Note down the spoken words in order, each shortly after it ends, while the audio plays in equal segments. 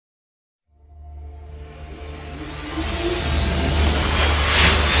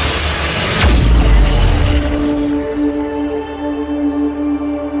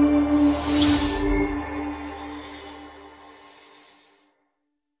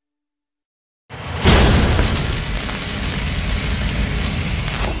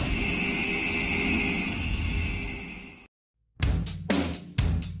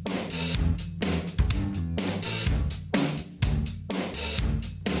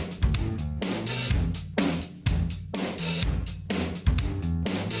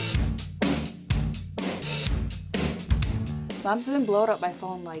Mom's been blowed up by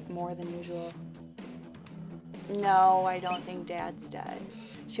phone like more than usual. No, I don't think Dad's dead.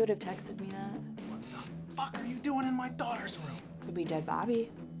 She would have texted me that. What the fuck are you doing in my daughter's room? Could be dead Bobby.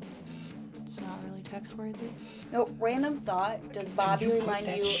 It's not really text worthy. No, random thought. Does Bobby remind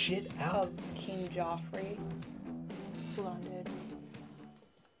you shit out? of King Joffrey? Hold on, dude.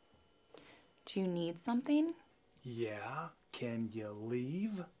 Do you need something? Yeah, can you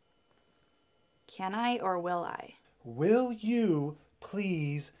leave? Can I or will I? Will you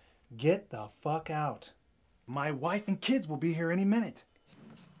please get the fuck out? My wife and kids will be here any minute.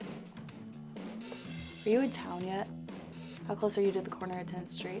 Are you in town yet? How close are you to the corner of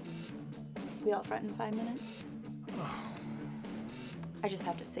 10th Street? Be out front in 5 minutes? I just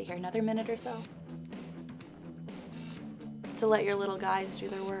have to sit here another minute or so. To let your little guys do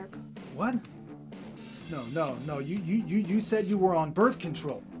their work. What? No. You said you were on birth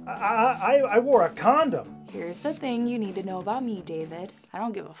control. I wore a condom. Here's the thing you need to know about me, David. I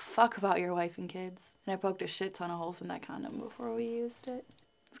don't give a fuck about your wife and kids. And I poked a shit ton of holes in that condom before we used it.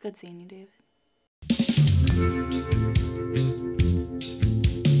 It's good seeing you, David.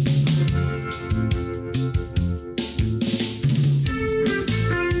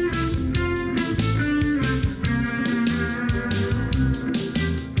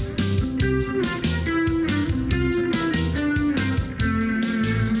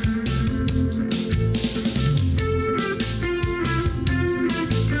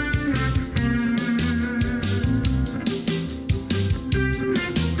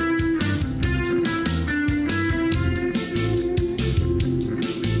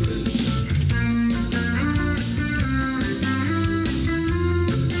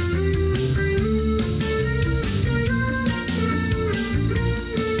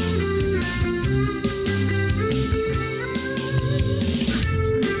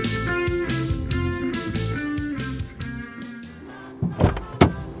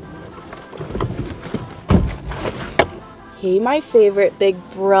 Hey, my favorite big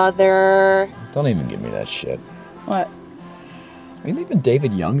brother. Don't even give me that shit. What? Are you leaving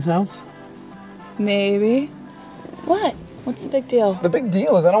David Young's house? Maybe. What? What's the big deal? The big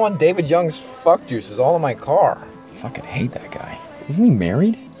deal is I don't want David Young's fuck juices all in my car. I fucking hate that guy. Isn't he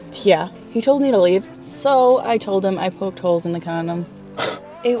married? Yeah, he told me to leave. So I told him I poked holes in the condom.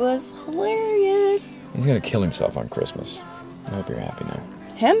 It was hilarious. He's gonna kill himself on Christmas. I hope you're happy now.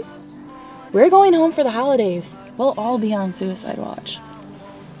 Him? We're going home for the holidays. We'll all be on suicide watch.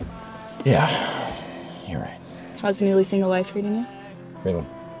 Yeah, you're right. How's newly single life treating you? Really?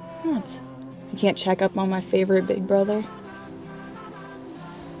 What? You can't check up on my favorite big brother?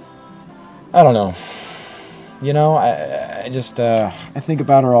 I don't know. You know, I just I think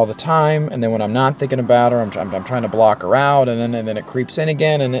about her all the time, and then when I'm not thinking about her, I'm trying to block her out, and then it creeps in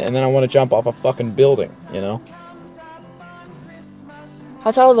again, and then I want to jump off a fucking building, you know?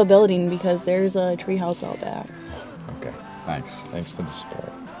 How tall of a building? Because there's a treehouse out back. Okay, thanks. Thanks for the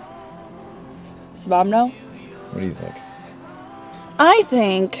support. Does Bob know? What do you think? I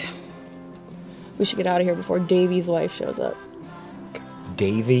think we should get out of here before Davy's wife shows up.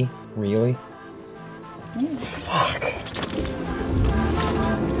 Davy? Really? Fuck.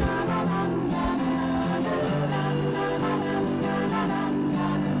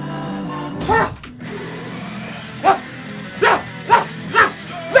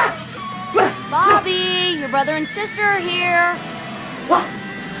 Bobby, your brother and sister are here.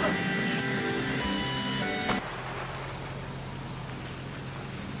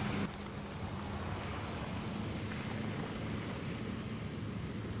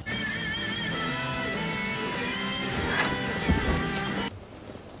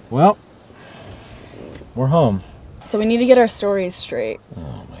 Well, we're home. So we need to get our stories straight.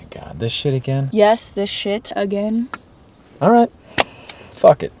 Oh my god, this shit again? Yes, this shit again. Alright,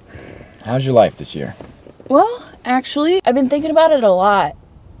 fuck it. How's your life this year? Well, actually, I've been thinking about it a lot.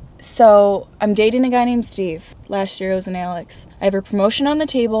 So, I'm dating a guy named Steve. Last year it was an Alex. I have a promotion on the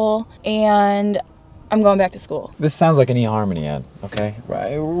table, and I'm going back to school. This sounds like an eHarmony ad, okay?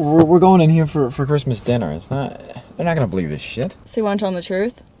 We're going in here for Christmas dinner. They're not gonna believe this shit. So you want to tell them the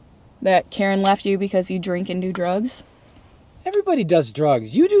truth? That Karen left you because you drink and do drugs? Everybody does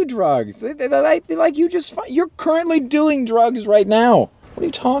drugs. You do drugs. They like you just you're currently doing drugs right now. What are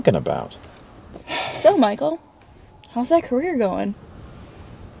you talking about? So, Michael, how's that career going?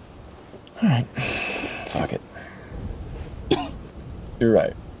 Alright. Fuck it. You're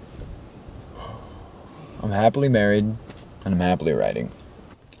right. I'm happily married, and I'm happily writing.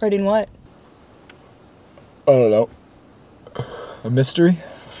 Writing what? I don't know. A mystery?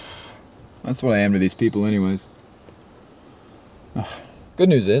 That's what I am to these people anyways. Ugh. Good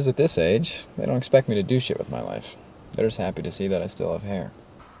news is, at this age, they don't expect me to do shit with my life. They're just happy to see that I still have hair.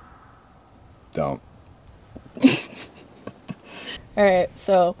 Don't. Alright,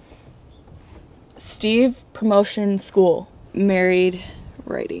 so Steve, promotion school. Married,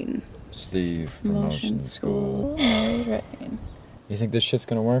 writing. Steve, promotion school. Married, writing. You think this shit's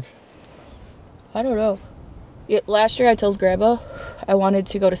gonna work? I don't know. Yeah, last year I told Grandma I wanted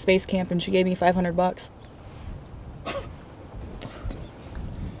to go to space camp and she gave me $500.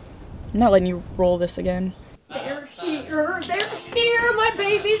 I'm not letting you roll this again. They're here, my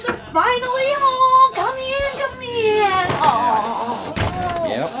babies are finally home. Come in. Oh.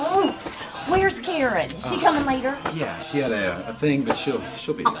 Yep. Where's Karen? Is she coming later? Yeah, she had a thing, but she'll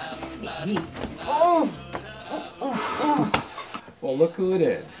be there. Oh. Well, look who it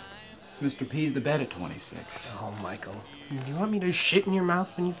is. It's Mr. P's the bed at 26. Oh, Michael. Do you want me to shit in your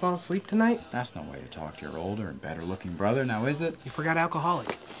mouth when you fall asleep tonight? That's no way to talk to your older and better looking brother, now is it? You forgot alcoholic.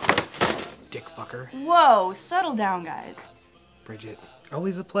 Dick fucker. Whoa, settle down, guys. Bridget,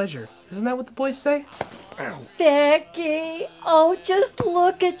 always a pleasure. Isn't that what the boys say? Becky, oh, just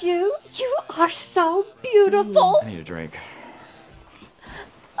look at you. You are so beautiful. I need a drink.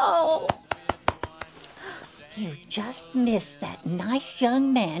 Oh. You just missed that nice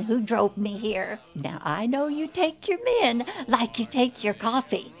young man who drove me here. Now, I know you take your men like you take your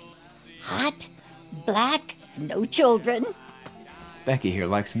coffee. Hot, black, no children. Becky here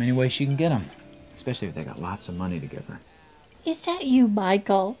likes them any way she can get them. Especially if they got lots of money to give her. Is that you,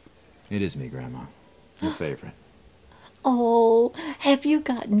 Michael? It is me, Grandma. Your favorite. Oh, have you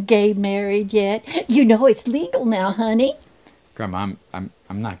gotten gay married yet? You know it's legal now, honey. Grandma, I'm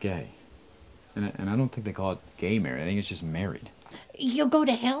not gay. And I don't think they call it gay married. I think it's just married. You'll go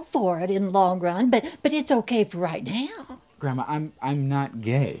to hell for it in the long run, but it's okay for right now. Grandma, I'm not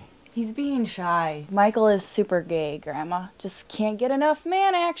gay. He's being shy. Michael is super gay, Grandma. Just can't get enough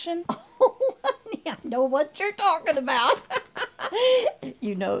man action. Oh, honey, I know what you're talking about.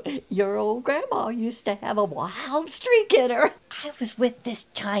 You know, your old grandma used to have a wild streak in her. I was with this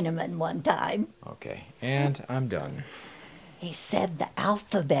Chinaman one time. Okay, and I'm done. He said the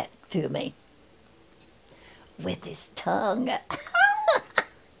alphabet to me with his tongue.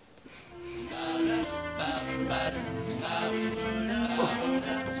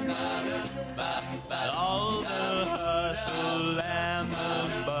 All the hustle and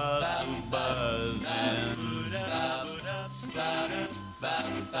the bustle buzzing.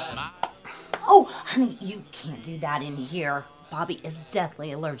 Oh, honey, you can't do that in here. Bobby is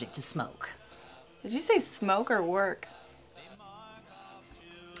deathly allergic to smoke. Did you say smoke or work?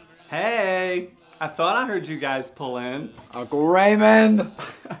 Hey, I thought I heard you guys pull in. Uncle Raymond!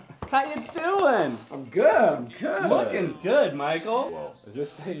 How you doing? I'm good. Looking good, Michael. Whoa, is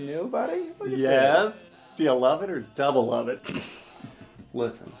this thing new, buddy? Look at Yes. Do you love it or double love it?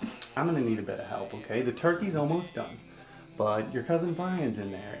 Listen, I'm gonna need a bit of help, okay? The turkey's almost done, but your cousin Brian's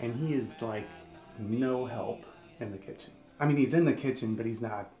in there, and he is like no help in the kitchen. I mean, he's in the kitchen, but he's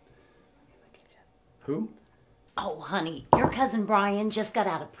not in the kitchen. Who? Oh, honey, your cousin Brian just got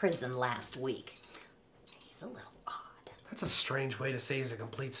out of prison last week. He's a little odd. That's a strange way to say he's a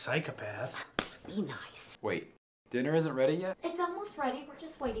complete psychopath. Be nice. Wait, dinner isn't ready yet? It's almost ready. We're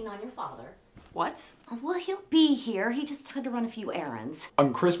just waiting on your father. What? Oh, well, he'll be here. He just had to run a few errands.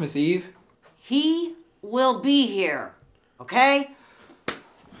 On Christmas Eve? He will be here, okay?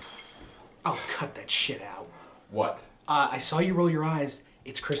 Oh, cut that shit out. What? I saw you roll your eyes.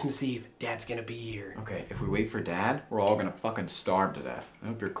 It's Christmas Eve. Dad's gonna be here. Okay, if we wait for Dad, we're all gonna fucking starve to death. I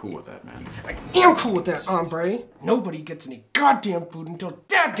hope you're cool with that, man. I am cool with that, hombre. Nobody gets any goddamn food until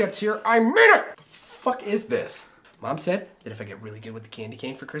Dad gets here. I mean it! The fuck is this? Mom said that if I get really good with the candy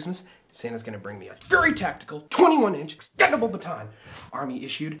cane for Christmas, Santa's gonna bring me a very tactical 21-inch extendable baton. Army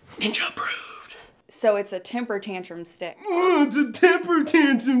issued, ninja approved. So it's a temper tantrum stick. Oh, it's a temper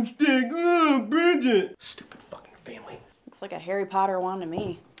tantrum stick. Oh, Bridget. Stupid fucking family. Looks like a Harry Potter wand to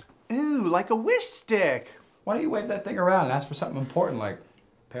me. Ooh, like a wish stick. Why don't you wave that thing around and ask for something important like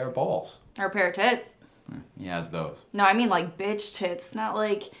a pair of balls? Or a pair of tits. He has those. No, I mean like bitch tits, not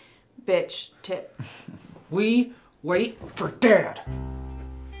like bitch tits. We wait for Dad.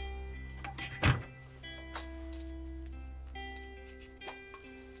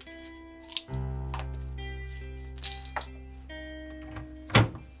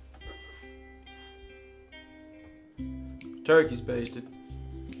 Turkey's basted.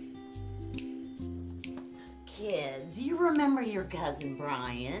 Kids, you remember your cousin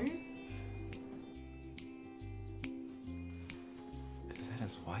Brian? Is that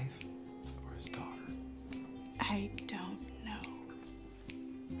his wife or his daughter? I don't know.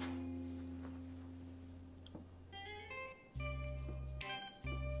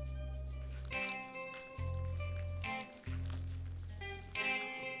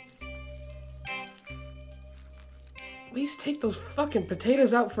 At least take those fucking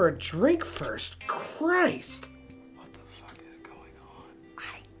potatoes out for a drink first. Christ. What the fuck is going on?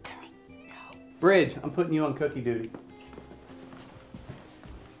 I don't know. Bridge, I'm putting you on cookie duty.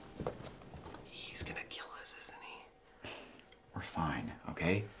 He's gonna kill us, isn't he? We're fine,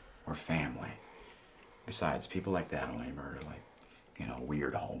 okay? We're family. Besides, people like that only murder, like, you know,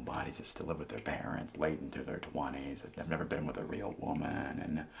 weird homebodies that still live with their parents late into their 20s, that have never been with a real woman,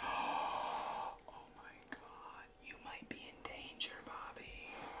 and... Oh my God, you might be in danger,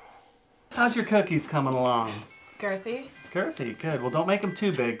 Bobby. How's your cookies coming along? Girthy? Girthy, good. Well, don't make them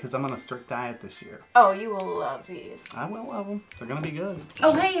too big, because I'm on a strict diet this year. Oh, you will love these. I will love them. They're going to be good.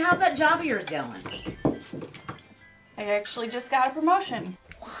 Oh, hey, how's that job of yours going? I actually just got a promotion.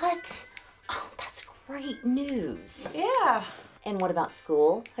 What? Oh, that's great news. Yeah. And what about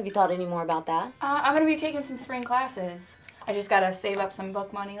school? Have you thought any more about that? I'm gonna be taking some spring classes. I just gotta save up some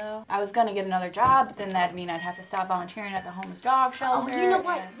book money though. I was gonna get another job, but then that'd mean I'd have to stop volunteering at the homeless dog shelter. Oh, you know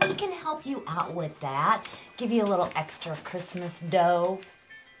what? We can help you out with that. Give you a little extra Christmas dough.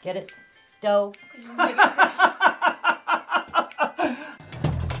 Get it? Dough. Come on.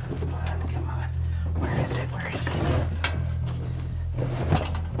 Where is it? Where is it?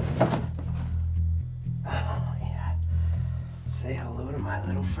 Oh, yeah. Say hello to my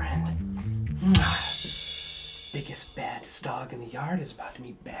little friend. Biggest, baddest dog in the yard is about to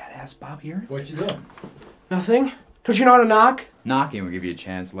meet badass Bob here. What you doing? Nothing. Don't you know how to knock? Knocking will give you a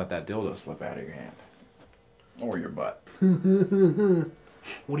chance to let that dildo slip out of your hand. Or your butt.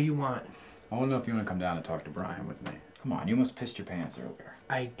 What do you want? I want to know if you want to come down and talk to Brian with me. Come on, you almost pissed your pants earlier.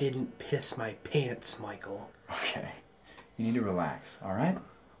 I didn't piss my pants, Michael. Okay. You need to relax, alright?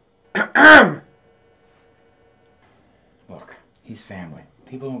 Look, he's family.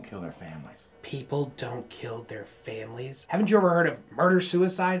 People don't kill their families. People don't kill their families. Haven't you ever heard of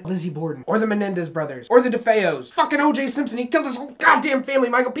murder-suicide? Lizzie Borden, or the Menendez brothers, or the DeFeos. Fucking O.J. Simpson, he killed his whole goddamn family,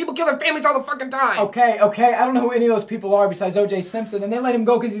 Michael. People kill their families all the fucking time. Okay, I don't know who any of those people are besides O.J. Simpson, and they let him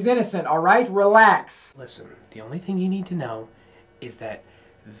go because he's innocent, alright? Relax. Listen, the only thing you need to know is that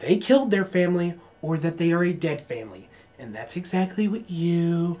they killed their family or that they are a dead family. And that's exactly what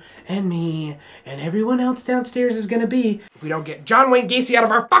you and me and everyone else downstairs is gonna be if we don't get John Wayne Gacy out of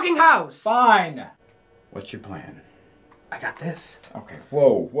our fucking house! Fine. What's your plan? I got this. Okay,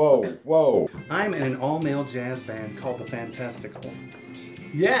 whoa. I'm in an all-male jazz band called the Fantasticals.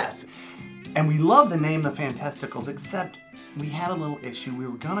 Yes! And we love the name the Fantasticals, except we had a little issue. We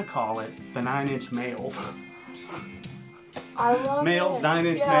were gonna call it the 9-inch males. I love Males, it.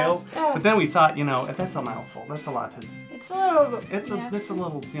 9-inch males. Yeah. But then we thought, you know, that's a mouthful. That's a lot to... It's a little... It's a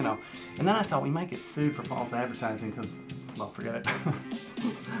little, you know. And then I thought we might get sued for false advertising because, well, forget it.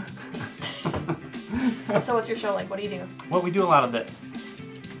 So what's your show like? What do you do? Well, we do a lot of this.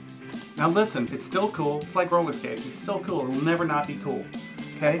 Now listen, it's still cool. It's like roller skating. It's still cool. It will never not be cool.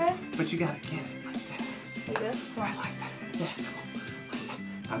 Okay? But you gotta get it like this. Like this? Right like that. Yeah, come on. Like that.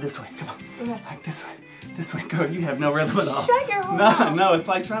 Now this way, come on. Okay. Like this way. This way, girl. You have no rhythm at all. Shut your mouth. No, it's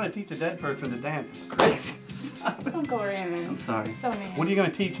like trying to teach a dead person to dance. It's crazy. Don't go around. I'm sorry. So mean. What are you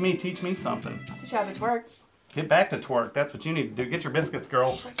gonna teach me? Teach me something. Teach you how to twerk. Get back to twerk. That's what you need to do. Get your biscuits,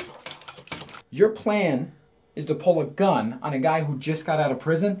 girl. Your plan is to pull a gun on a guy who just got out of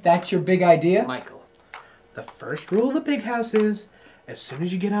prison? That's your big idea? Michael, the first rule of the big house is, as soon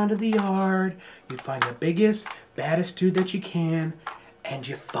as you get onto the yard, you find the biggest, baddest dude that you can, and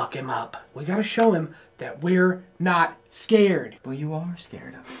you fuck him up. We gotta show him that we're not scared. Well, you are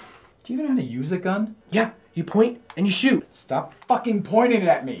scared of him. Do you even know how to use a gun? Yeah, you point and you shoot. Stop fucking pointing it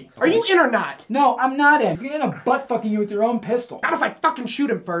at me. Are you in or not? No, I'm not in. He's gonna end up butt fucking you with your own pistol. Not if I fucking shoot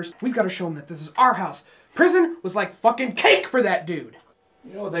him first. We've gotta show him that this is our house. Prison was like fucking cake for that dude.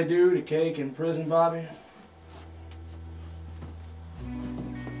 You know what they do to cake in prison, Bobby?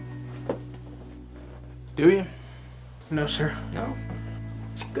 Do you? No, sir. No?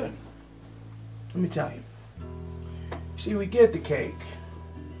 Good. Let me tell you. See, we get the cake,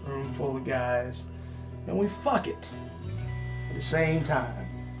 room full of guys, and we fuck it at the same time.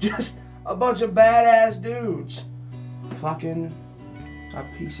 Just a bunch of badass dudes fucking a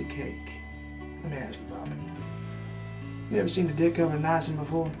piece of cake. Let me ask you, Bobby. You ever seen the dick of a Nyson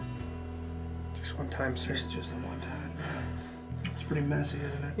before? Just one time, sir. Just the one time. It's pretty messy,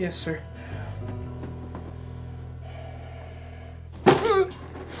 isn't it? Yes, sir.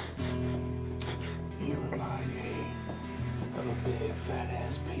 You remind me of a big fat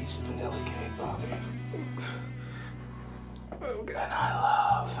ass piece of vanilla cake, Bobby. Oh, God. And I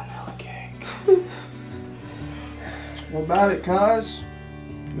love vanilla cake. What about it, cuz?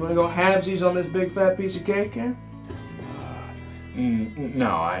 You wanna go halvesies on this big fat piece of cake here? No,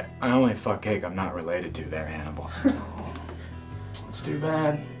 I only fuck cake I'm not related to there, Hannibal. Oh, It's too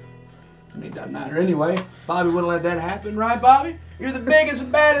bad. I mean, it doesn't matter anyway. Bobby wouldn't let that happen, right, Bobby? You're the biggest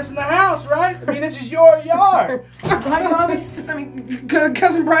and baddest in the house, right? I mean, this is your yard. Right, Bobby? I mean,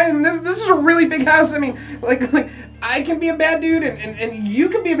 Cousin Brian, this is a really big house. I mean, like I can be a bad dude, and you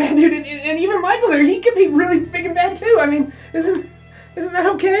can be a bad dude, and even Michael there, he can be really big and bad too. I mean, isn't that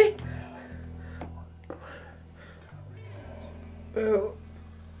okay? Well,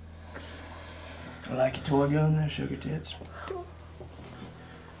 I like your toy gun there, Sugar Tits.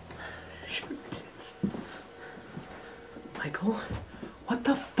 Sugar Tits. Michael, what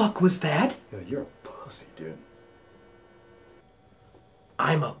the fuck was that? Yo, you're a pussy, dude.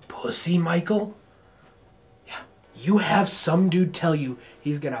 I'm a pussy, Michael? Yeah. You have some dude tell you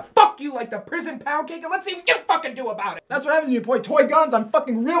he's gonna fuck you like the prison pound cake, and let's see what you fucking do about it. That's what happens when you point toy guns on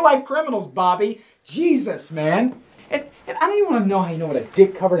fucking real-life criminals, Bobby. Jesus, man. And I don't even want to know how you know what a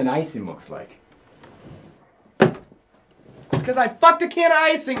dick covered in icing looks like. It's because I fucked a can of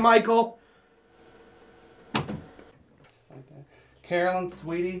icing, Michael. Just like that. Carolyn,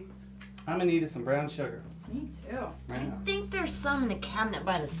 sweetie, I'm gonna need some brown sugar. Me too. Right now. I think there's some in the cabinet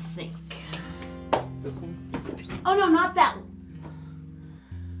by the sink. This one? Oh no, not that one.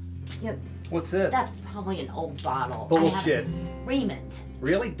 Yeah, What's this? that's probably an old bottle. Bullshit. Raymond.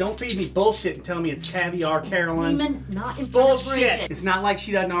 Really? Don't feed me bullshit and tell me it's caviar, Carolyn. Raymond, not in front of Bullshit! Bridget. It's not like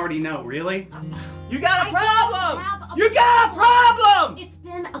she doesn't already know, really? You got a I don't problem! have a You got a problem! It's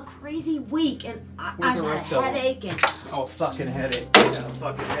been a crazy week, and Where's I've the had a rest of 'em? headache, and Oh, fucking headache. I got a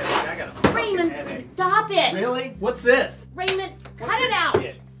fucking headache. I got a fucking Raymond, headache. stop it! Really? What's this? Raymond, cut What's it this out!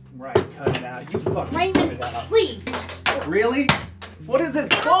 shit? Right, cut it out. You fucking cut Raymond, it out. please! Really? What is this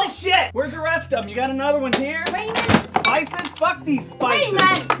bullshit? Where's the rest of them? You got another one here? Raymond! Spices? Fuck these spices.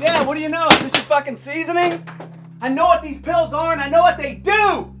 Raymond! Yeah, what do you know? Is this your fucking seasoning? I know what these pills are and I know what they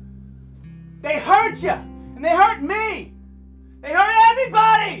do. They hurt you. And they hurt me. They hurt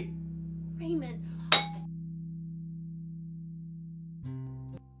everybody. Raymond.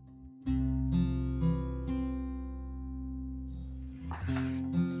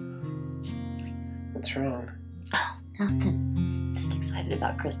 What's wrong? Oh, nothing. Just excited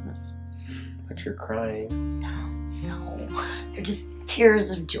about Christmas. But you're crying. No, they're just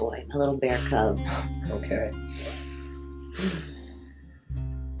tears of joy, my little bear cub. Okay.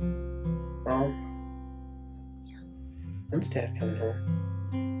 Mom? When's Dad coming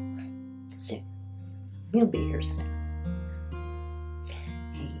home? Soon. He'll be here soon.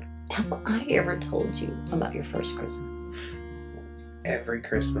 Hey, have I ever told you about your first Christmas? Every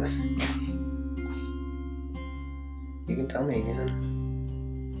Christmas. You can tell me again.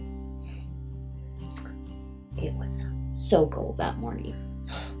 It was so cold that morning.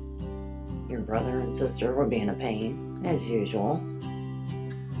 Your brother and sister were being a pain, as usual.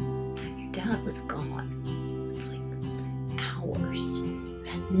 Your dad was gone for like hours. I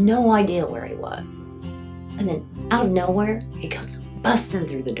had no idea where he was. And then out of nowhere, he comes busting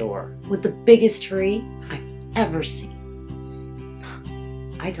through the door with the biggest tree I've ever seen.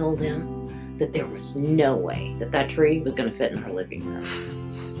 I told him that there was no way that that tree was going to fit in our living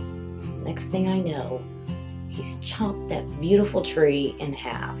room. Next thing I know, he's chopped that beautiful tree in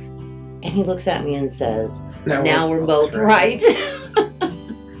half. And he looks at me and says, now we're both right.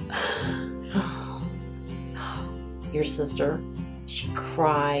 Your sister, she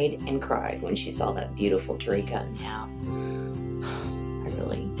cried and cried when she saw that beautiful tree cut in half. I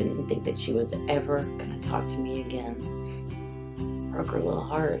really didn't think that she was ever going to talk to me again. Broke her little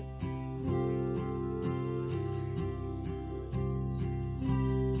heart.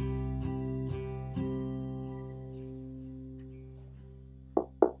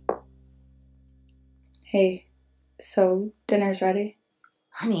 Hey, so dinner's ready?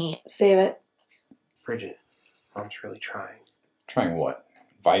 Honey, Save it. Bridget, Mom's really trying. Trying what?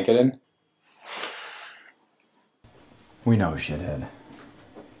 Vicodin? We know, shithead.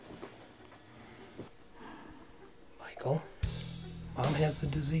 Michael, Mom has the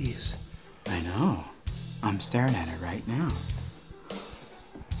disease. I know. I'm staring at it right now.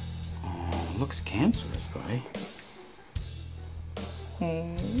 Oh, looks cancerous, buddy.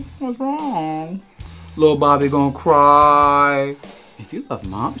 What's wrong? Little Bobby gonna cry. If you love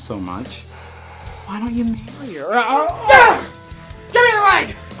Mom so much, why don't you marry her? Give me the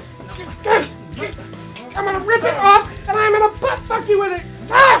leg! I'm gonna rip it off and I'm gonna butt fuck you with it!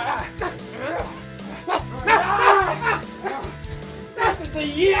 This is the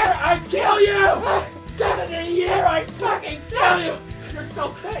year I kill you! This is the year I fucking kill you! You're so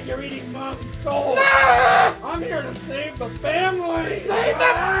fat you're eating Mom's soul! I'm here to save the family! Save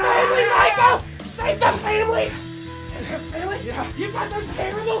the family, Michael! Save the family! Save the family? Yeah. You got those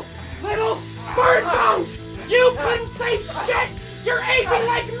terrible little bird bones! You couldn't say shit! You're aging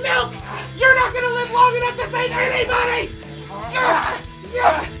like milk! You're not gonna live long enough to save anybody!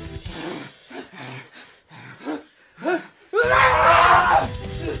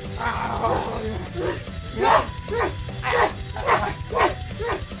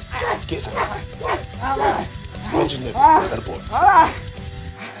 Kiss him. Pinch his nipple. That boy.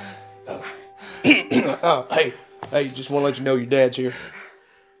 Hey, just want to let you know your dad's here.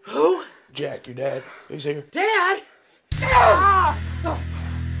 Who? Jack, your dad. He's here. Dad?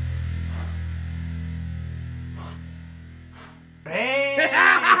 Hey!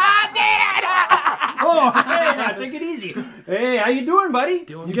 Dad! Oh, hey, now take it easy. Hey, how you doing, buddy?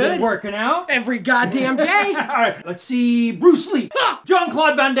 Doing you good. Been working out? Every goddamn day. All right, let's see. Bruce Lee,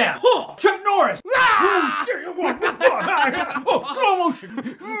 Jean-Claude Van Damme, Chuck Norris. Oh, shit. Oh, slow motion.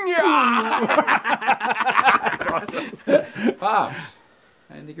 Pops,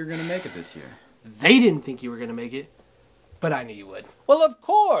 I didn't think you were gonna make it this year. They didn't think you were gonna make it, but I knew you would. Well, of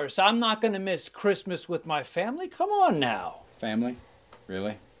course. I'm not going to miss Christmas with my family. Come on now. Family?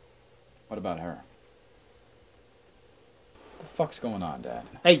 Really? What about her? What the fuck's going on, Dad?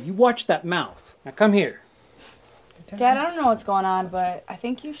 Hey, you watch that mouth. Now come here. Dad, I don't know what's going on, but I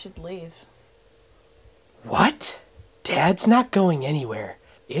think you should leave. What? Dad's not going anywhere.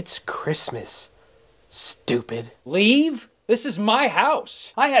 It's Christmas. Stupid. Leave? This is my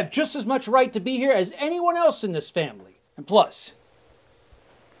house. I have just as much right to be here as anyone else in this family. And plus,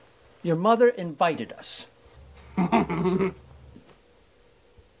 your mother invited us.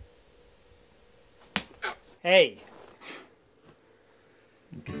 Hey.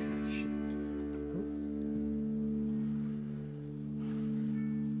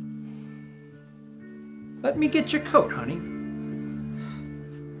 Let me get your coat, honey.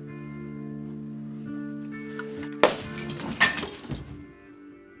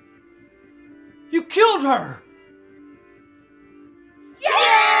 You killed her!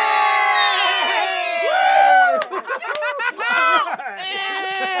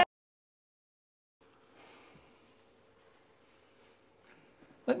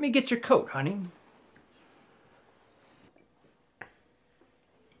 Let me get your coat, honey.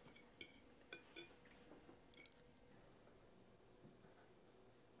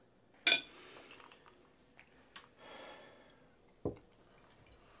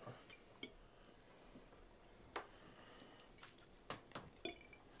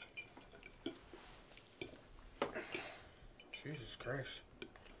 Jesus Christ.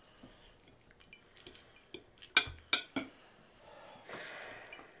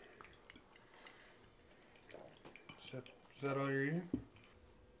 Is that all you're eating?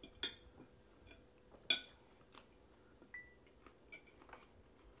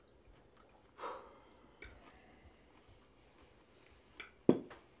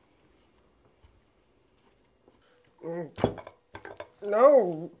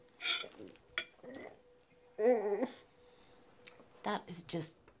 No. That is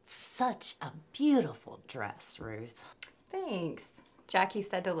just such a beautiful dress, Ruth. Thanks. Jackie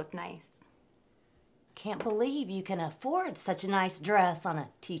said to look nice. Can't believe you can afford such a nice dress on a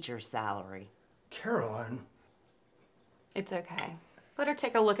teacher's salary. Caroline. It's okay. Let her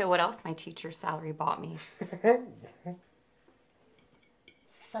take a look at what else my teacher's salary bought me.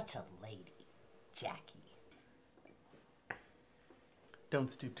 Such a lady, Jackie.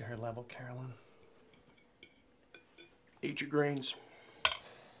 Don't stoop to her level, Carolyn. Eat your greens.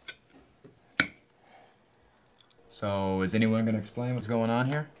 So, is anyone gonna explain what's going on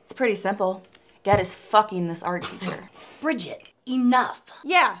here? It's pretty simple. Dad is fucking this art teacher. Bridget, enough.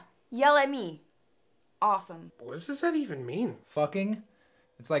 Yeah, yell at me. Awesome. What does that even mean? Fucking?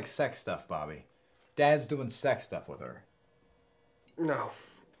 It's like sex stuff, Bobby. Dad's doing sex stuff with her. No.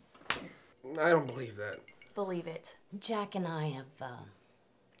 I don't believe that. Believe it. Jack and I have,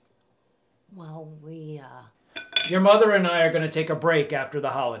 Your mother and I are going to take a break after the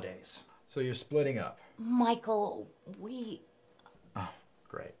holidays. So you're splitting up? Michael, we... Oh,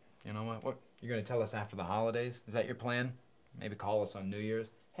 great. You know what? You're going to tell us after the holidays? Is that your plan? Maybe call us on New Year's?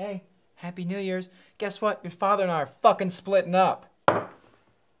 Hey, Happy New Year's. Guess what? Your father and I are fucking splitting up.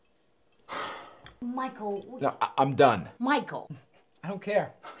 Michael... No, I'm done. Michael. I don't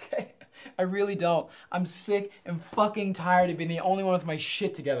care, okay? I really don't. I'm sick and fucking tired of being the only one with my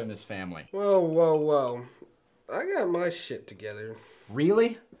shit together in this family. Whoa. I got my shit together.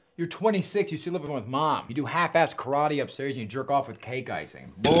 Really? You're 26, you still live with Mom. You do half-ass karate upstairs and you jerk off with cake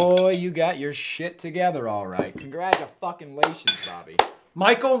icing. Boy, you got your shit together all right. Congratulations, Bobby.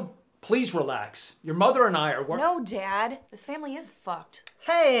 Michael, please relax. Your mother and I are working. No, Dad. This family is fucked.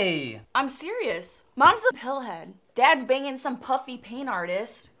 Hey! I'm serious. Mom's a pillhead. Dad's banging some puffy paint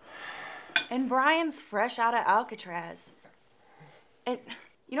artist. And Brian's fresh out of Alcatraz. And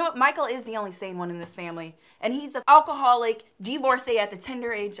you know what? Michael is the only sane one in this family. And he's an alcoholic divorcee at the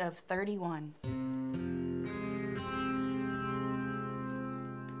tender age of 31.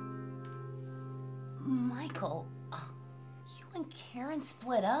 Michael, you and Karen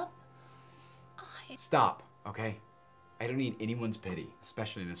split up? Stop, okay? I don't need anyone's pity,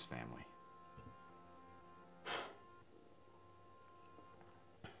 especially in this family.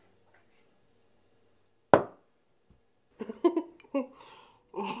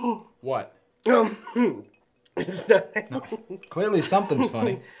 What? It's nothing. No, clearly something's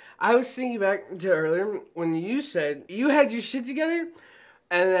funny. I was thinking back to earlier when you said you had your shit together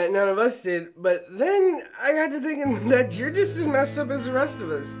and that none of us did, but then I got to thinking that you're just as messed up as the rest of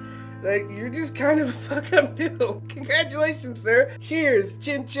us. Like, you're just kind of a fuck up too. Congratulations, sir. Cheers.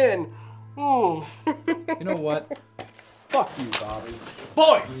 Chin chin. You know what? Fuck you, Bobby.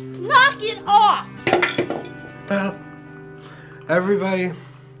 Boys! Knock it off! Well, everybody,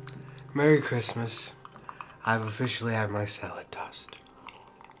 Merry Christmas. I've officially had my salad tossed.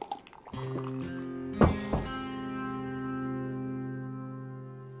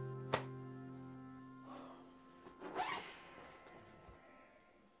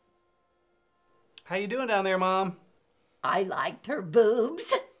 How you doing down there, Mom? I liked her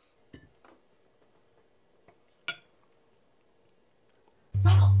boobs.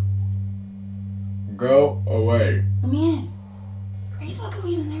 Michael, Go away. let me in. Are you smoking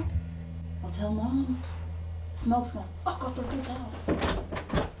weed in there? I'll tell Mom. The smoke's gonna fuck up her good house.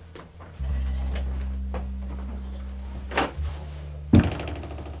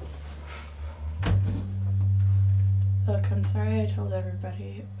 Look, I'm sorry I told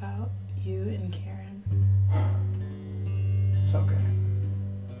everybody about you and Karen. It's okay.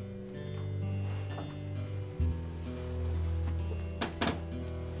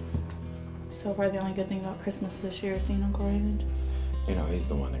 So far, the only good thing about Christmas this year is seeing Uncle Raymond. You know, he's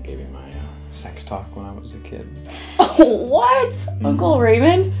the one that gave me my sex talk when I was a kid. What? Uncle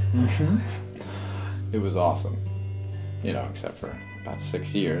Raymond? Mm-hmm. It was awesome. You know, except for about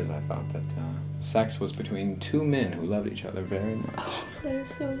 6 years, I thought that sex was between two men who loved each other very much. Oh, that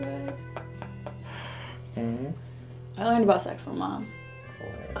is so good. Mm-hmm. I learned about sex from Mom.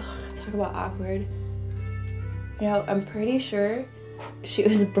 Ugh, talk about awkward. You know, I'm pretty sure she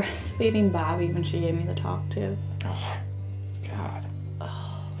was breastfeeding Bobby when she gave me the talk too. Oh, God.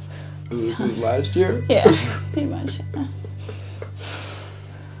 Oh, this was last year? Yeah, pretty much. Yeah.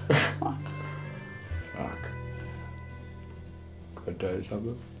 Fuck. Fuck. Could I tell you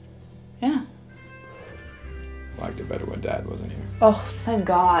something? Yeah. I liked it better when Dad wasn't here. Oh, thank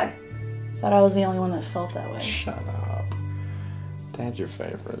God. Thought I was the only one that felt that way. Shut up. Dad's your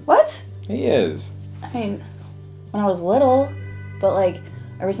favorite. What? He is. I mean, when I was little, but like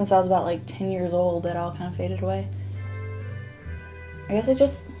ever since I was about like 10 years old, it all kind of faded away. I guess I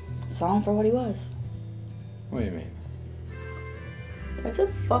just saw him for what he was. What do you mean? That's a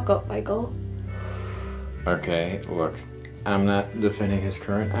fuck up, Michael. Okay, look, I'm not defending his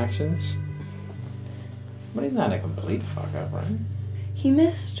current actions, but he's not a complete fuck up, right? He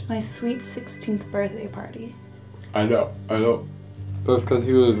missed my sweet 16th birthday party. I know. That's because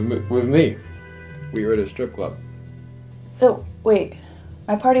he was with me. We were at a strip club. Oh, wait.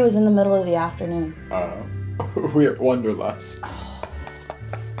 My party was in the middle of the afternoon. We at Wanderlust.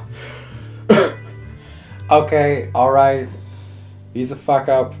 Okay, alright. He's a fuck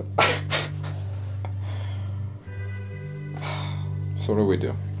up. So what do we do?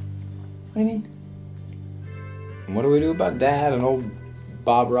 What do you mean? And what do we do about Dad and old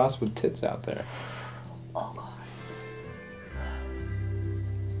Bob Ross with tits out there? Oh, God.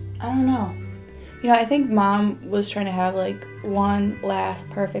 I don't know. You know, I think Mom was trying to have like one last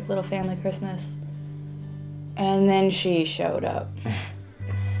perfect little family Christmas. And then she showed up.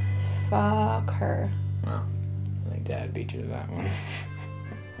 Fuck her. Well, I think Dad beat you to that one.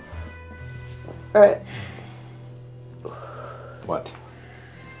 Alright. What?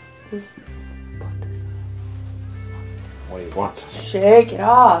 Just put this on. What do you want? Shake it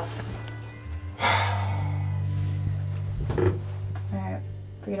off. Alright.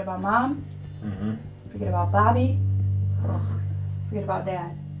 Forget about Mom. Mm-hmm. Forget about Bobby. Ugh. Forget about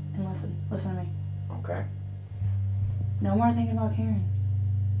Dad. And listen to me. Okay. No more thinking about Karen.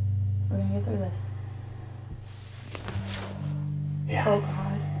 We're gonna get through this. Yeah. Oh,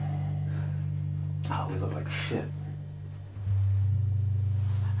 God. Oh, we look like shit.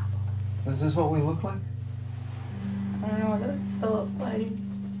 Is this what we look like? I don't know what it still looks like.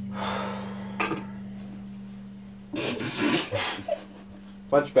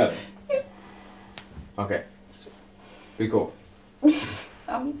 Much better. Okay. Be cool.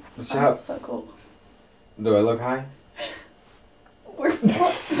 I'm So so cool. do I look high?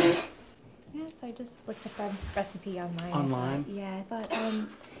 Yeah, so I just looked up a recipe online. Online? Yeah, I thought,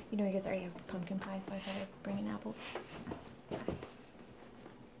 you know, you guys already have pumpkin pie, so I thought I'd bring an apple.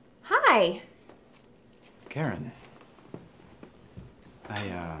 Hi! Karen.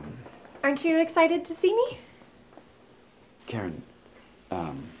 Aren't you excited to see me? Karen,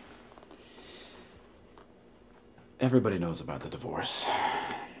 everybody knows about the divorce.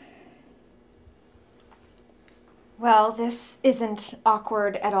 Well, this isn't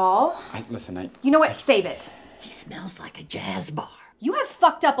awkward at all. Listen, You know what? Save it. He smells like a jazz bar. You have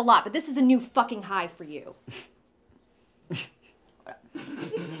fucked up a lot, but this is a new fucking high for you.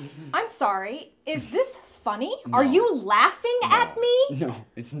 I'm sorry. Is this funny? No. Are you laughing at me? No,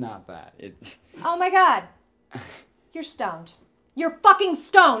 it's not that. It's... Oh my god. You're stoned. You're fucking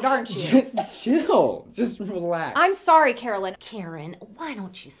stoned, aren't you? Just chill. Just relax. I'm sorry, Carolyn. Karen, why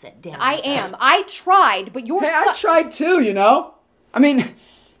don't you sit down? I am. I tried, but you're I tried too, you know? I mean...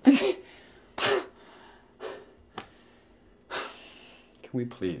 Can we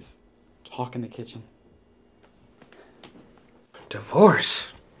please talk in the kitchen?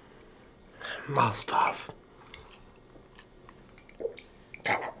 Divorce? Mazel tov.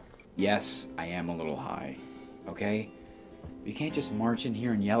 Yes, I am a little high, okay? You can't just march in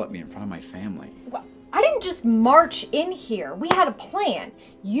here and yell at me in front of my family. Well, I didn't just march in here. We had a plan.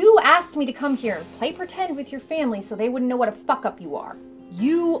 You asked me to come here and play pretend with your family so they wouldn't know what a fuck up you are.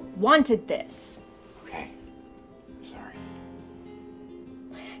 You wanted this. Okay. I'm sorry.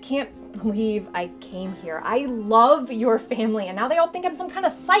 I can't believe I came here. I love your family, and now they all think I'm some kind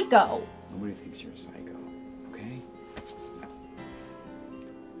of psycho. Nobody thinks you're a psycho, okay?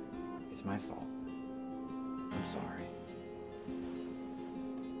 It's my fault. I'm sorry.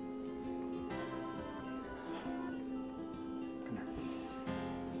 Come here.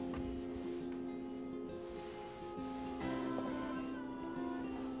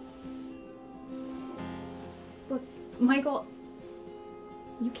 Look, Michael,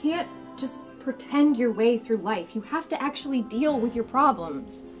 you can't just pretend your way through life. You have to actually deal with your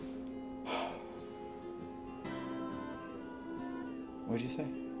problems. What'd you say?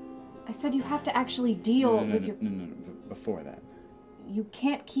 I said you have to actually deal with your... No, before that. You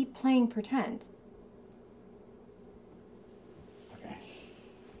can't keep playing pretend. Okay.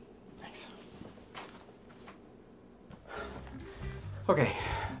 Thanks. Okay.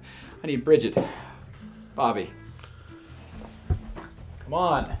 I need Bridget. Bobby. Come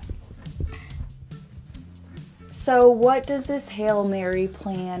on. So what does this Hail Mary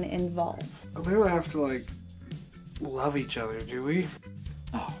plan involve? We don't have to, like, love each other, do we?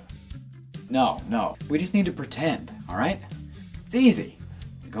 No. We just need to pretend, all right? It's easy.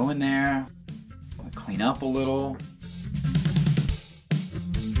 Go in there, clean up a little.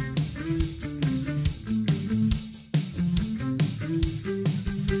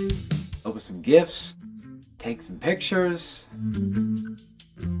 Open some gifts, take some pictures.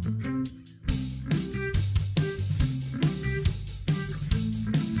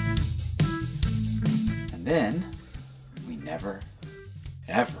 And then we never,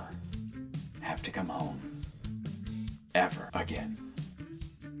 ever have to come home. Ever again.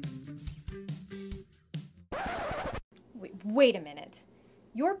 Wait a minute.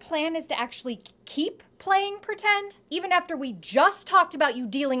 Your plan is to actually keep playing pretend? Even after we just talked about you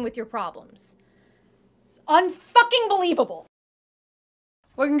dealing with your problems? It's unfucking believable.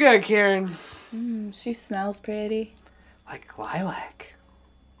 Looking good, Karen. She smells pretty. Like lilac.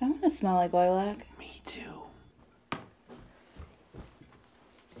 I want to smell like lilac. Me too.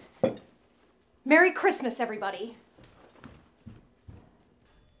 Merry Christmas, everybody.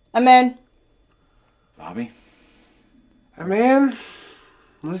 I'm in. Bobby? Hey, man.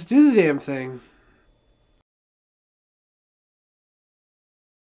 Let's do the damn thing.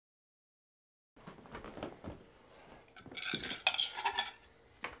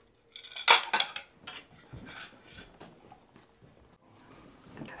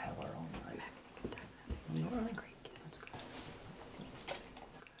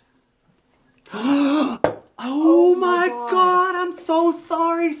 Oh my god, I'm so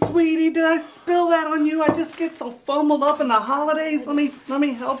sorry, sweetie. Did I spill that on you? I just get so fumbled up in the holidays. Let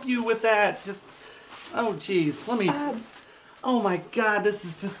me help you with that. Just, oh geez, let me. Oh my god, this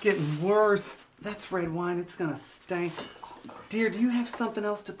is just getting worse. That's red wine. It's gonna stink. Dear, do you have something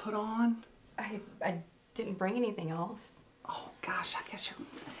else to put on? I didn't bring anything else. Oh gosh, I guess you,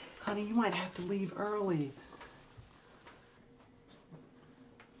 honey, you might have to leave early.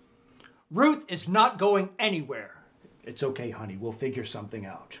 Ruth is not going anywhere. It's okay, honey. We'll figure something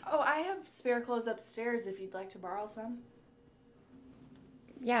out. Oh, I have spare clothes upstairs if you'd like to borrow some.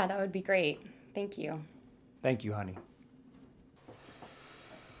 Yeah, that would be great. Thank you. Thank you, honey.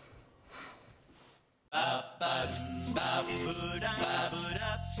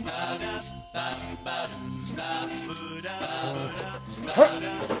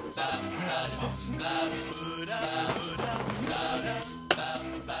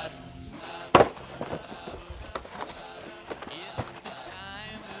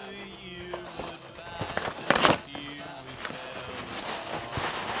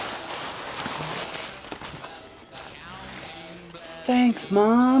 Thanks,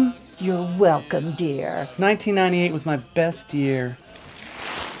 Mom. You're welcome, dear. 1998 was my best year.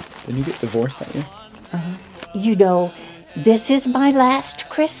 Didn't you get divorced that year? You know, this is my last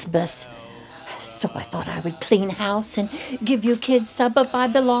Christmas. So I thought I would clean house and give you kids some of my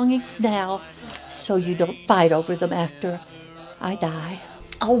belongings now, so you don't fight over them after I die.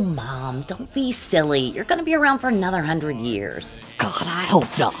 Oh, Mom, don't be silly. You're going to be around for another 100 years. God, I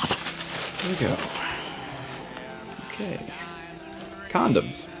hope not. Here we go. Okay.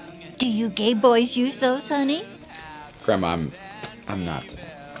 Condoms. Do you gay boys use those, honey? Grandma, I'm not.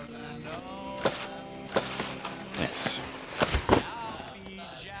 Thanks.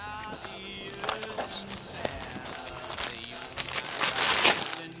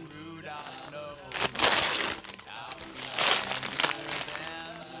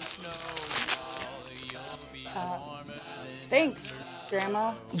 Thanks,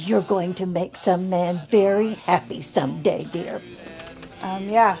 Grandma. You're going to make some man very happy someday, dear.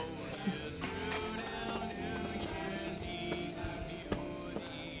 Yeah.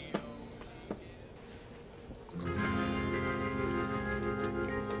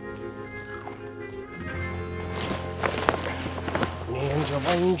 Ninja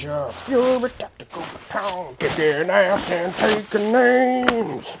Ranger, you're a tactical pound, kicking ass and taking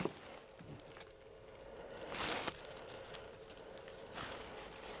names.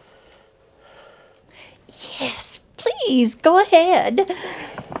 Yes, please, go ahead.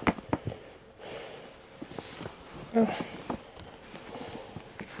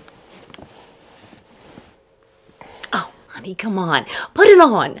 Oh, honey, come on. Put it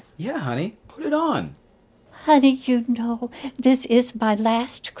on. Yeah, honey, put it on. Honey, you know, this is my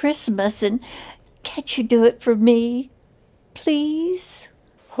last Christmas, and can't you do it for me? Please?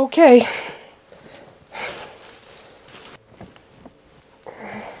 Okay.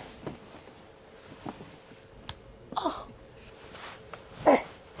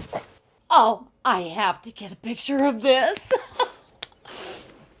 Oh, I have to get a picture of this.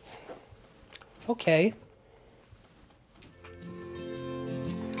 Okay.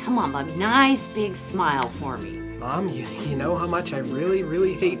 Come on, Bobby. Nice big smile for me. Mom, you know how much I really,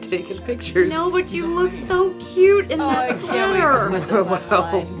 really hate taking pictures. No, but you look so cute in that sweater.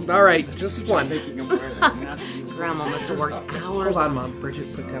 Well, all right, just one. Grandma must have worked hours. Hold on, Mom.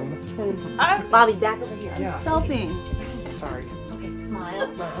 Bridget, put down the phone. Bobby, back over here. Yeah. Selfie. Sorry. Okay, smile.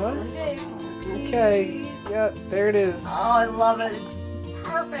 Okay. Yeah, there it is. Oh, I love it. It's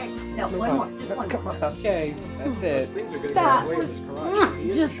perfect. No, one more. Just one Come more. on. Okay, that's it. That was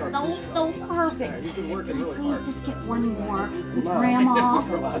just so perfect. Please just get one more with Grandma. Oh,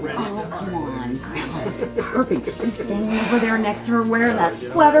 come on. Grandma is perfect. She's standing over there next to her wearing that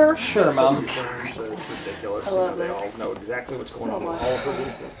sweater. Sure, Mom. Ridiculous. They all know exactly what's going on with all of her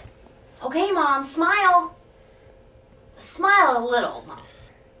business. Okay, Mom, smile. Smile a little, Mom.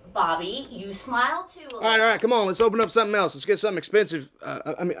 Bobby, you smile too. All right, come on. Let's open up something else. Let's get something expensive.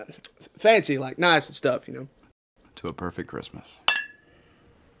 I mean, fancy, like nice and stuff, you know. To a perfect Christmas.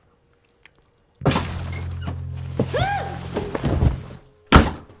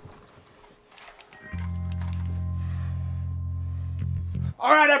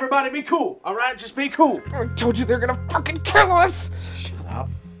 All right, everybody, be cool. All right, just be cool. I told you they're gonna fucking kill us. Shut up.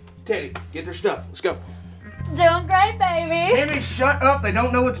 Teddy, get their stuff. Let's go. Doing great, baby. Teddy, shut up. They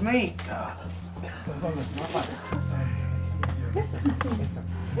don't know it's me.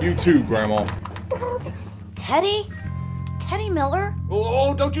 You too, Grandma. Teddy? Teddy Miller?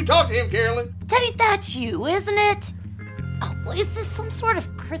 Oh, don't you talk to him, Carolyn. Teddy, that's you, isn't it? Oh, well, is this some sort of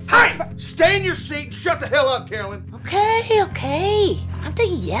Christmas? Hey, stay in your seat and shut the hell up, Carolyn. Okay. You don't have to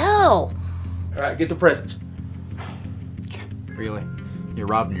yell. All right, get the presents. Really? You're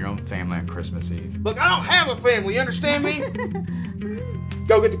robbing your own family on Christmas Eve. Look, I don't have a family, you understand me?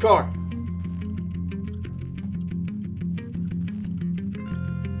 Go get the car.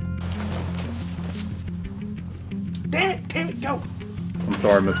 Damn it, go. I'm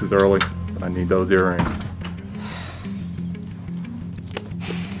sorry, Mrs. Early. I need those earrings.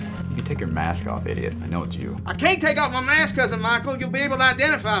 You can take your mask off, idiot. I know it's you. I can't take off my mask, Cousin Michael. You'll be able to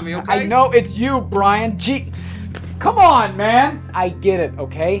identify me, okay? I know it's you, Brian. Gee, come on, man. I get it,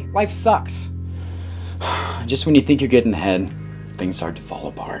 okay? Life sucks. Just when you think you're getting ahead, things start to fall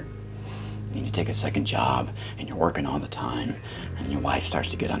apart. And you take a second job, and you're working all the time, and your wife starts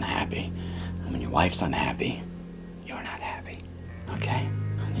to get unhappy. And when your wife's unhappy, you're not happy, okay?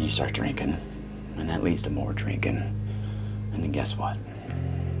 And then you start drinking, and that leads to more drinking. And then guess what?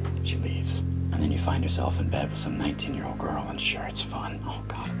 She leaves. And then you find yourself in bed with some 19-year-old girl, and sure, it's fun. Oh,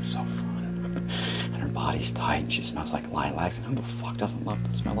 God, it's so fun. And her body's tight, and she smells like lilacs, and who the fuck doesn't love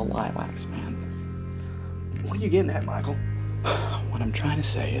the smell of lilacs, man? What are you getting at, Michael? What I'm trying to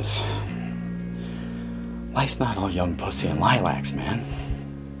say is, life's not all young pussy and lilacs, man.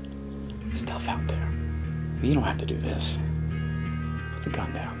 There's stuff out there. But you don't have to do this. Put the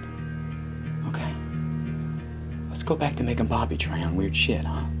gun down. Okay? Let's go back to making Bobby try on weird shit,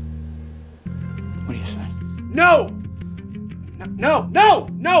 huh? What do you think? No!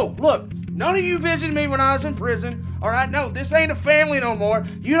 No! Look, none of you visited me when I was in prison. All right? No, this ain't a family no more.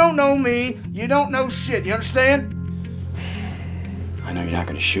 You don't know me. You don't know shit. You understand? I know you're not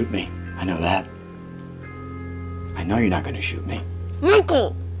gonna shoot me. I know that. I know you're not gonna shoot me.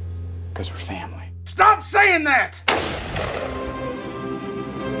 Michael! Because we're family. Stop saying that!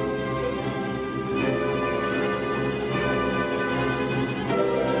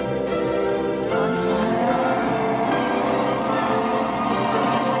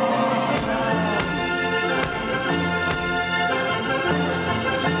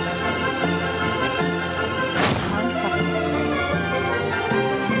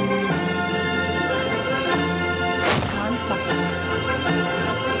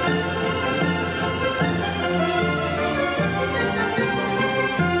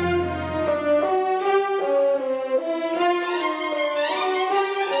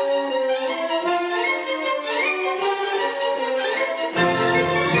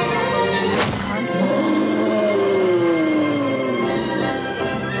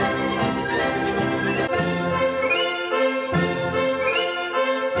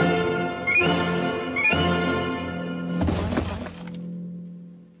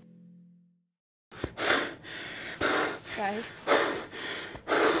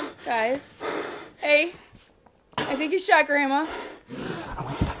 Guys. Hey. I think he shot Grandma.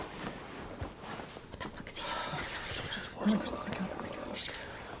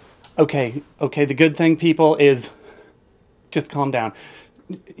 Okay, the good thing, people, is just calm down.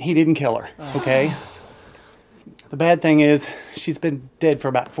 He didn't kill her, okay? The bad thing is she's been dead for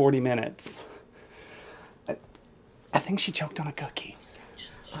about 40 minutes. I think she choked on a cookie.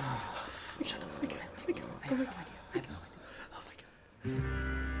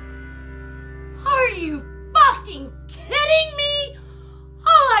 Are you fucking kidding me?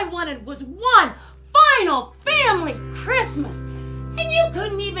 All I wanted was one final family Christmas, and you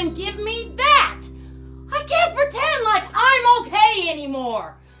couldn't even give me that. I can't pretend like I'm okay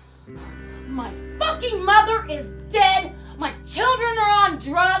anymore. My fucking mother is dead, my children are on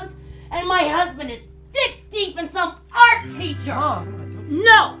drugs, and my husband is dick deep in some art teacher.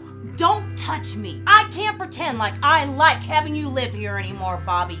 No, don't touch me. I can't pretend like I like having you live here anymore,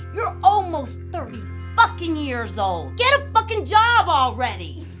 Bobby. You're almost 30 fucking years old. Get a fucking job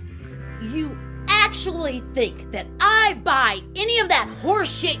already. You actually think that I buy any of that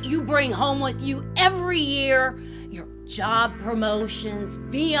horse shit you bring home with you every year? Your job promotions,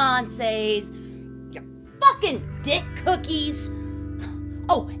 fiancés, your fucking dick cookies.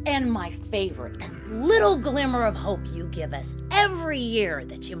 Oh, and my favorite, that little glimmer of hope you give us every year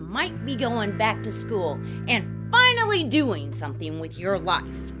that you might be going back to school and finally doing something with your life.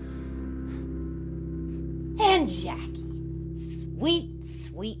 And Jackie, sweet,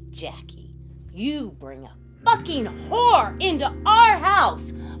 sweet Jackie, you bring a fucking whore into our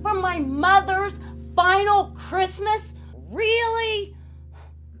house for my mother's final Christmas? Really?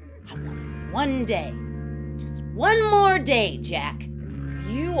 I wanted one day, just one more day, Jack.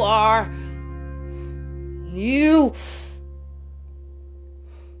 You are... You...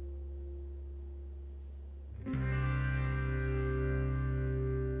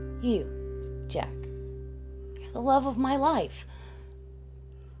 You, Jack. You're the love of my life.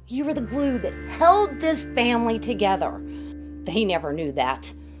 You were the glue that held this family together. They never knew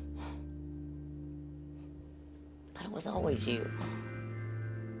that. But it was always you.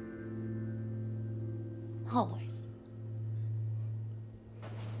 Always.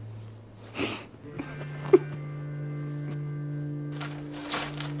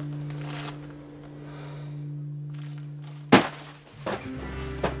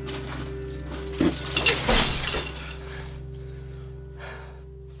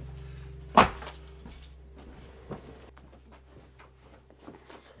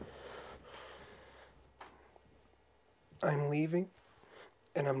 I'm leaving,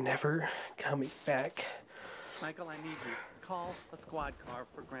 and I'm never coming back. Michael, I need you. call a squad car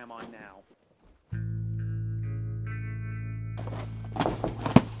for Grandma now.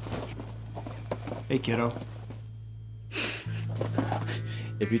 Hey, kiddo.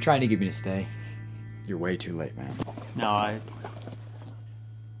 If you're trying to get me to stay, you're way too late, man. No, I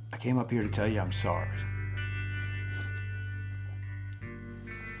came up here to tell you I'm sorry.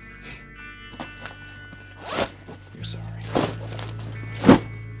 You're sorry.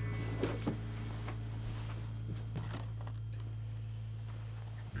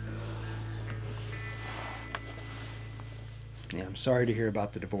 Yeah, I'm sorry to hear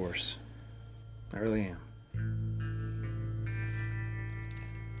about the divorce. I really am.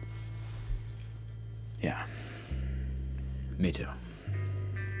 Yeah. Me too.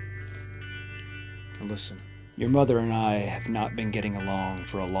 Now listen, your mother and I have not been getting along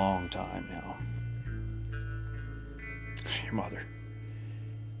for a long time now. Your mother.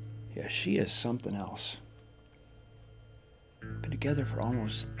 Yeah, she is something else. Been together for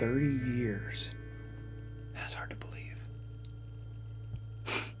almost 30 years. That's hard to believe.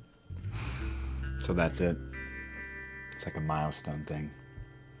 So that's it. It's like a milestone thing.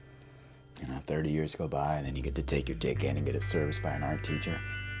 You know, 30 years go by and then you get to take your dick in and get it serviced by an art teacher.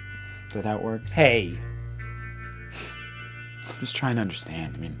 Is that how it works? Hey! I'm just trying to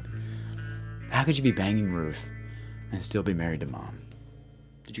understand. I mean, how could you be banging Ruth and still be married to Mom?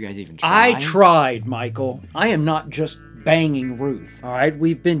 Did you guys even try? I tried, Michael. I am not just banging Ruth, all right?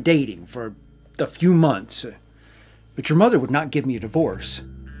 We've been dating for a few months. But your mother would not give me a divorce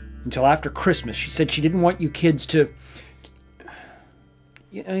until after Christmas. She said she didn't want you kids to...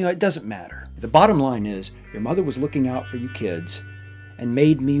 You know, it doesn't matter. The bottom line is, your mother was looking out for you kids and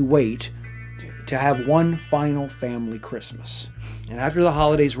made me wait to have one final family Christmas. And after the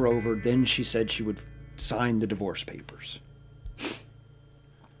holidays were over, then she said she would sign the divorce papers.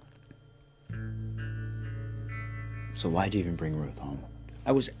 So why'd you even bring Ruth home?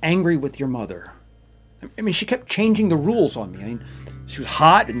 I was angry with your mother. I mean, she kept changing the rules on me. I mean, she was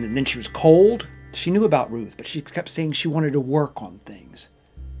hot and then she was cold. She knew about Ruth, but she kept saying she wanted to work on things.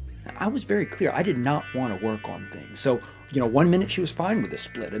 I was very clear. I did not want to work on things. So, you know, one minute she was fine with the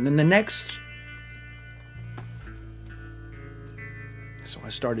split, and then the next... So I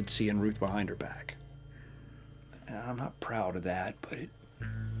started seeing Ruth behind her back. And I'm not proud of that, but it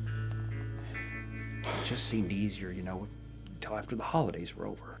just seemed easier, you know, until after the holidays were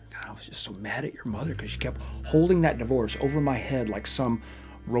over. God, I was just so mad at your mother because she kept holding that divorce over my head like some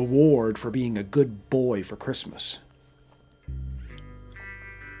reward for being a good boy for Christmas.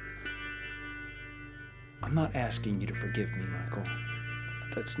 I'm not asking you to forgive me, Michael.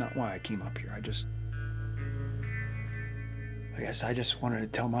 That's not why I came up here. I guess I just wanted to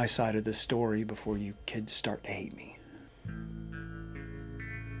tell my side of the story before you kids start to hate me.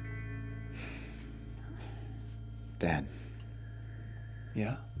 Dad.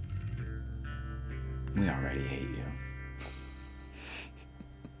 Yeah? We already hate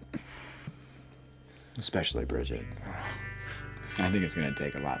you. Especially Bridget. I think it's going to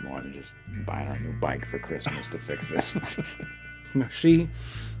take a lot more than just buying our new bike for Christmas to fix this. You know, she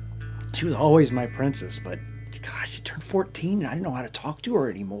was always my princess, but God, she turned 14 and I didn't know how to talk to her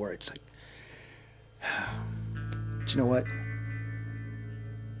anymore. It's like, but you know what?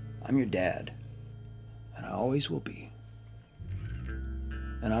 I'm your dad, and I always will be.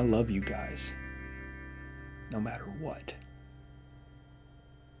 And I love you guys, no matter what.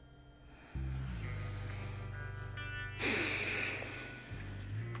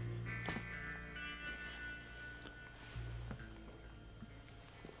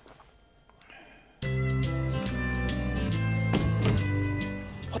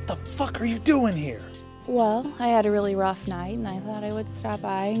 What the fuck are you doing here? Well, I had a really rough night and I thought I would stop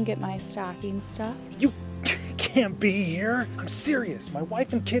by and get my stocking stuff. You can't be here. I'm serious. My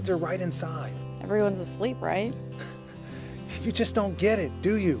wife and kids are right inside. Everyone's asleep, right? You just don't get it,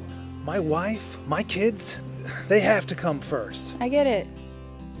 do you? My wife, my kids, they have to come first. I get it.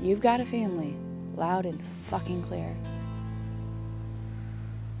 You've got a family. Loud and fucking clear.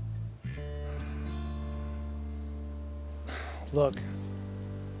 Look,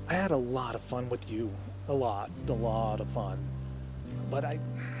 I had a lot of fun with you. A lot of fun. But I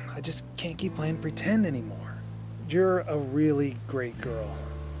just can't keep playing pretend anymore. You're a really great girl.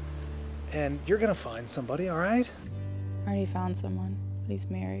 And you're gonna find somebody, all right? I already found someone, but he's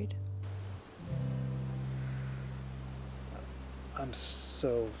married. I'm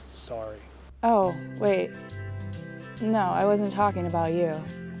so sorry. Oh, wait. No, I wasn't talking about you.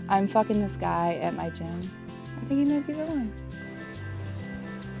 I'm fucking this guy at my gym. I think he might be the one.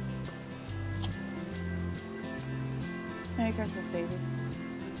 Merry Christmas, Daisy.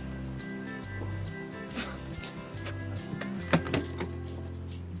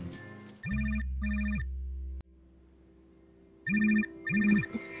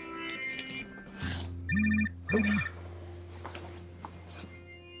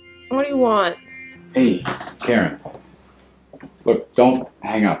 want? Hey, Karen. Look, don't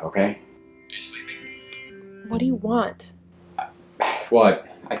hang up, okay? Are you sleeping? What do you want? Well,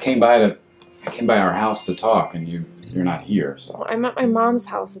 I came by our house to talk, and you're not here, so. Well, I'm at my mom's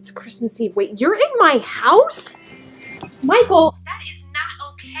house. It's Christmas Eve. Wait, you're in my house? Michael, that is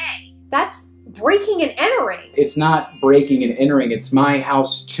not okay. That's breaking and entering. It's not breaking and entering. It's my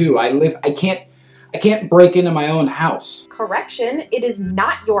house too. I can't break into my own house. Correction, it is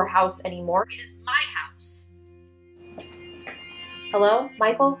not your house anymore. It is my house. Hello,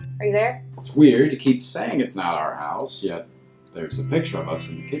 Michael? Are you there? It's weird. You keep saying it's not our house, yet there's a picture of us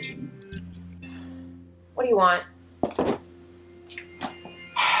in the kitchen. What do you want?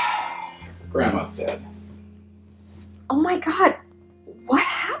 Grandma's dead. Oh my god. What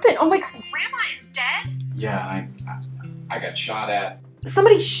happened? Oh my god, Grandma is dead? Yeah, I got shot at.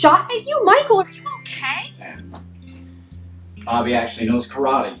 Somebody shot at you? Michael, are you okay? And Bobby actually knows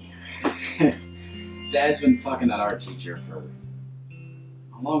karate. Dad's been fucking that art teacher for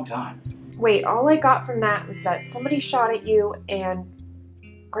a long time. Wait, all I got from that was that somebody shot at you and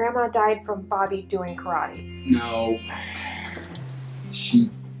Grandma died from Bobby doing karate. No. She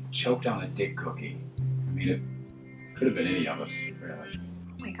choked on a dig cookie. I mean, it could have been any of us, really.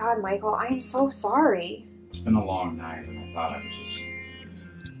 Oh my god, Michael, I am so sorry. It's been a long night, and I thought I would just,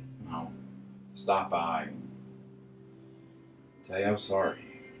 stop by and tell you I'm sorry.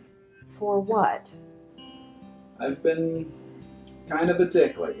 For what? I've been kind of a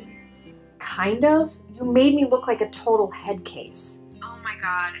dick lately. Kind of? You made me look like a total head case. Oh my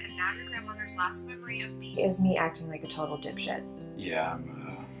god, and now your grandmother's last memory of me is me acting like a total dipshit. Yeah,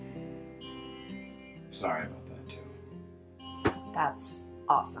 I'm sorry about that too. That's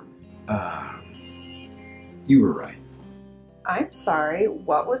awesome. You were right. I'm sorry,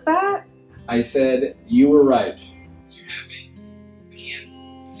 what was that? I said you were right. You happy? I can't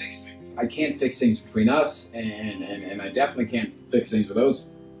fix things. I can't fix things between us, and I definitely can't fix things with those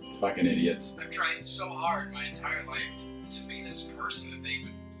fucking idiots. I've tried so hard my entire life to be this person that they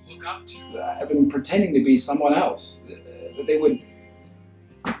would look up to. I've been pretending to be someone else. That they would...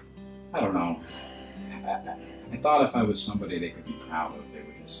 I don't know. I thought if I was somebody they could be proud of, they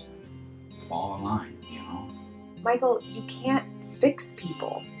would just fall in line, you know? Michael, you can't fix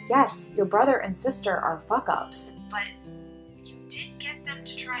people. Yes, your brother and sister are fuck-ups, but you did get them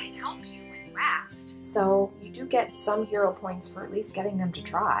to try and help you when you asked. So you do get some hero points for at least getting them to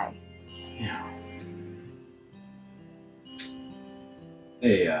try. Yeah.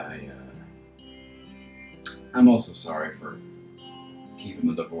 Hey, I'm also sorry for keeping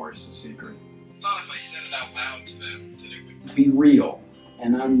the divorce a secret. I thought if I said it out loud to them that it would be real,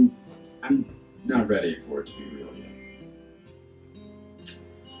 and I'm not ready for it to be real yet.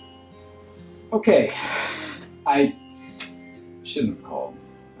 Okay, I shouldn't have called.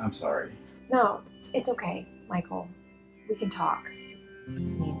 I'm sorry. No, it's okay, Michael. We can talk. I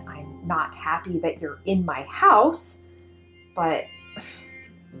mean, I'm not happy that you're in my house, but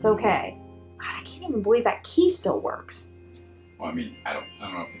it's okay. God, I can't even believe that key still works. Well, I mean, I don't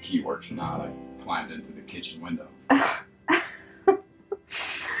know if the key works or not. I climbed into the kitchen window.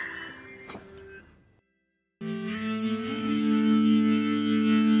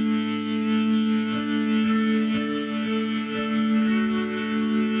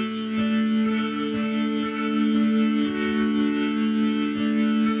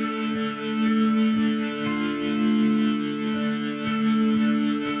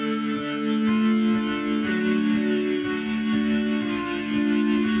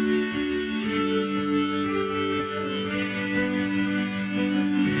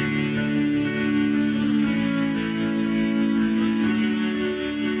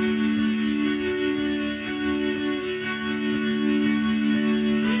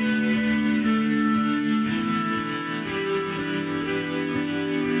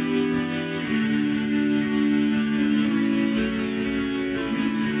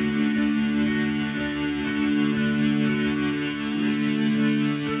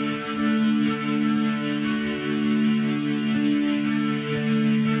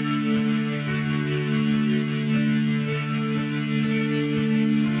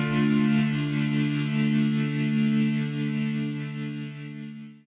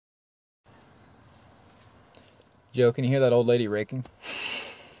 Joe, can you hear that old lady raking?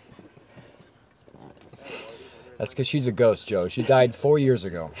 That's because she's a ghost, Joe. She died 4 years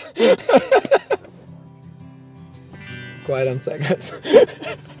ago. Quiet on set, guys.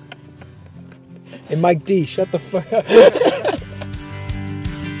 Hey, Mike D, shut the fuck up. The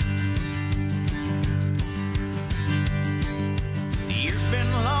year's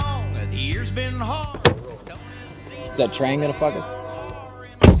been long, the year's been hard. Is that train gonna fuck us?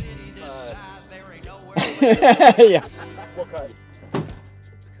 Yeah. What kind?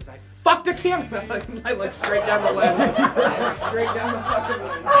 Because I fucked a camera. I looked straight down the lens. Straight down the fucking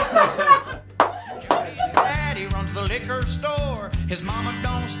lens. Daddy runs the liquor store. His mama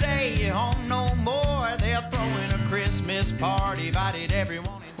don't stay home no more. They're throwing a Christmas party, invited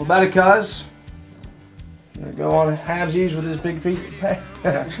everyone. What about it, cuz? Gonna go on halvesies with his big feet? What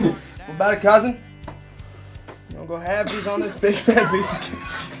about it, cousin? You gonna go halvesies on this big fat piece of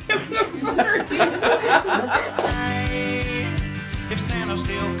I'm sorry. If Santa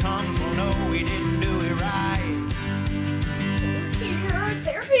still comes, we'll know we didn't do it right. Here,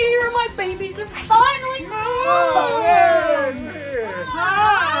 they're here. My babies are finally home.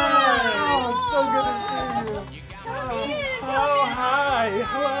 Oh, it's so good to see you. Oh, hi.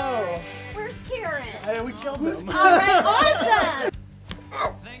 Hello. Where's Karen? Hey, we killed them. All right, awesome.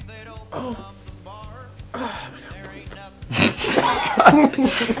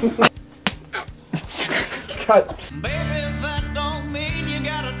 Cut. Baby, that don't mean you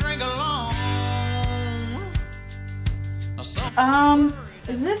gotta drink alone.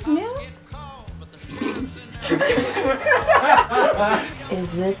 Is this new?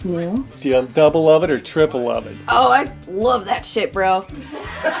 Is this new? Do you double love it or triple love it? Oh, I love that shit, bro.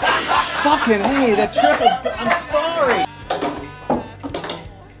 Fucking hey, that triple. I'm sorry.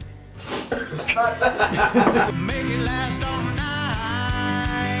 Make it last all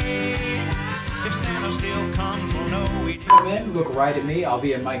night. If Santa still comes, we'll know we did. Come in, look right at me. I'll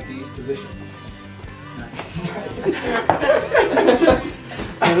be in Mike D's position.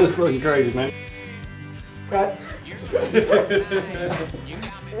 It was fucking crazy, man. Cut.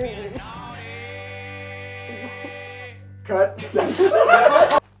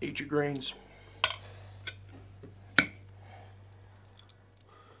 Cut. Eat your greens.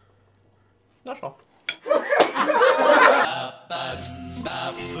 That's all.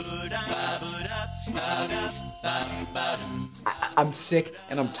 I'm sick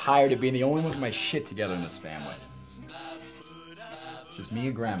and I'm tired of being the only one with my shit together in this family. Just me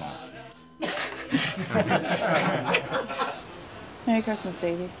and Grandma. Merry Christmas,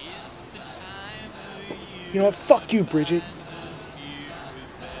 Davey. You know what? Fuck you, Bridget.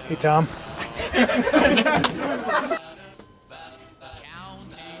 Hey, Tom.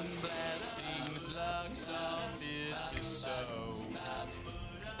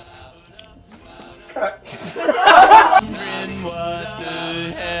 Wondering what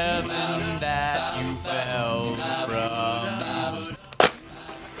the heaven that you fell from.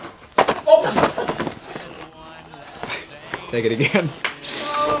 Take it again.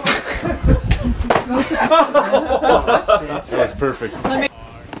 That's perfect.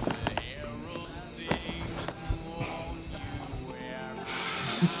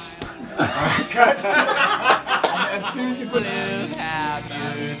 As soon as you put Live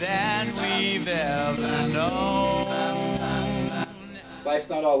happier than we've ever known. Life's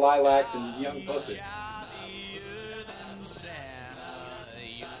not all lilacs and young pussy.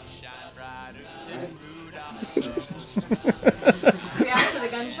 React to the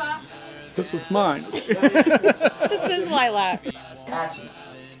gunshot? This was mine. This is lilac. Action.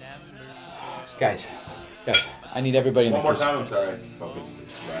 Guys, I need everybody in the One more kitchen. time, I'm sorry. It's focused.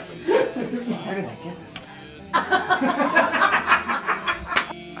 Where did I get this?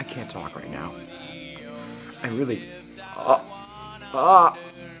 I can't talk right now. I really. What?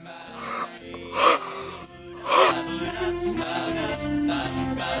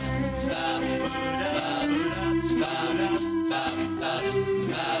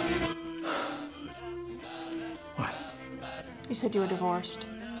 You said you were divorced.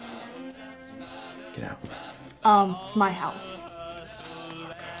 Get out. It's my house.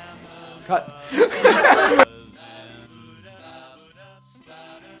 Cut.